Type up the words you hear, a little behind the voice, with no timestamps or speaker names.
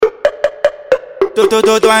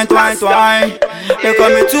Twine, twine, twine. They call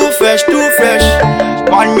me too fresh, too fresh.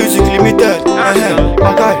 One music limited.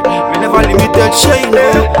 My guy, we never limited. Shay, you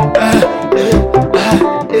know.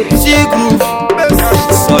 See groove.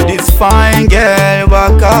 So this fine girl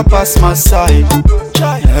walk up past my side.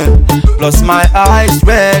 Plus my eyes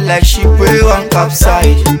red like she pray on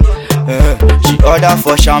capside. She order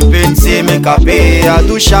for champagne, say make her pay. I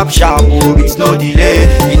do sharp sharp, oh it's no delay.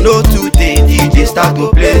 You know today DJ start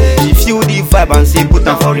to play. She feel the vibe and say put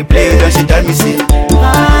on for replay. Then she tell me say,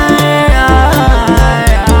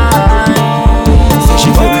 say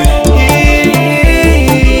she for me.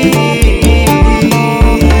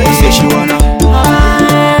 Say she wanna.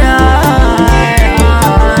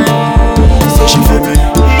 Say she for me.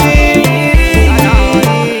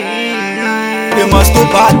 We must go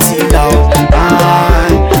party now.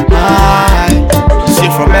 See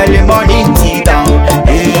from early morning till down.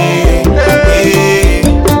 Hey, hey.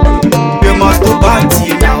 We must go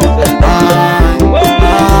party now.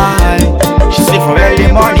 She say from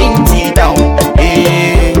early morning till down.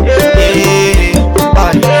 Hey, hey.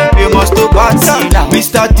 We must go party now.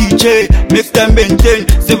 Mr. DJ, make them maintain.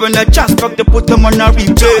 Say when the chance come, they put them on a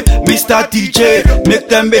replay. Mr. DJ, make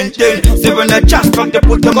them maintain. Say when the chance come, they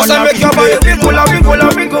put them on a replay.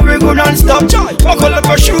 Wiggle non-stop. Buckle up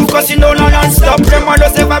your shoe, cause you know non-stop. Them a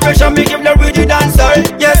just say vibration, me give them with the dancer.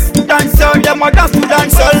 Yes, dancer, them a dance to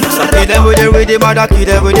dancer. So kill them with the rhythm, and I kill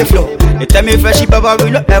them with the flow. They tell me freshy, Baba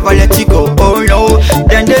will not ever let it go. Oh no,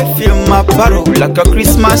 then they feel my barrel like a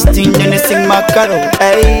Christmas thing, then they sing my carol.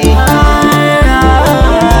 Hey.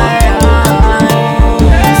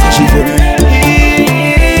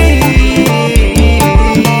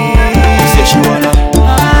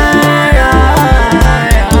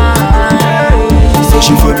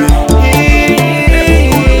 She for me.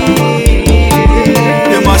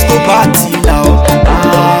 We must go party now.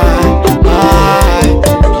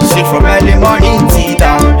 She say from early morning till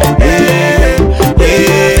down. Hey,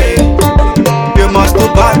 hey. We must go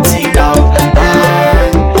party now.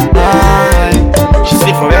 She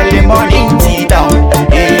say from early morning till down.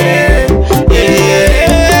 Hey, hey.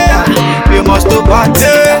 We must go party.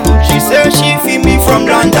 She say she feel me from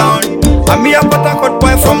London. And me a Port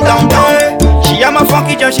boy from downtown. She am a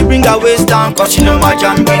funky girl, she bring her waist down. Cause she know my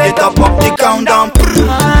jam be the top of the countdown.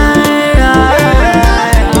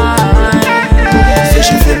 Say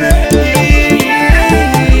she feel me.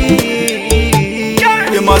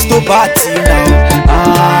 We must do party now.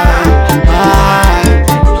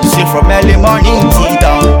 She say from early morning till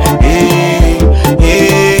down. Hey,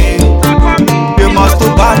 hey. We must do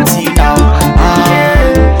party now.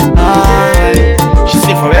 She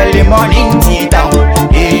say from early morning till down.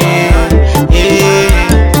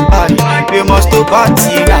 We must do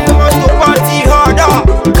party now. We must do party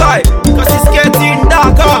harder, guy, cause it's getting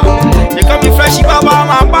darker. They call me freshy baba,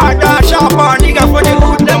 my bada sharper. Nigga for the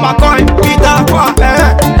hood, them a call me darker.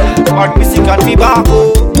 But music got me back,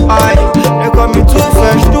 oh, aye. They call me too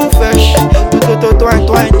fresh, too fresh. Twine,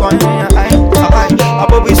 twine, twine, aye.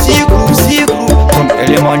 Above we see groove, from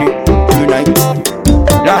early morning to night.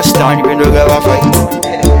 Last time we don't ever fight.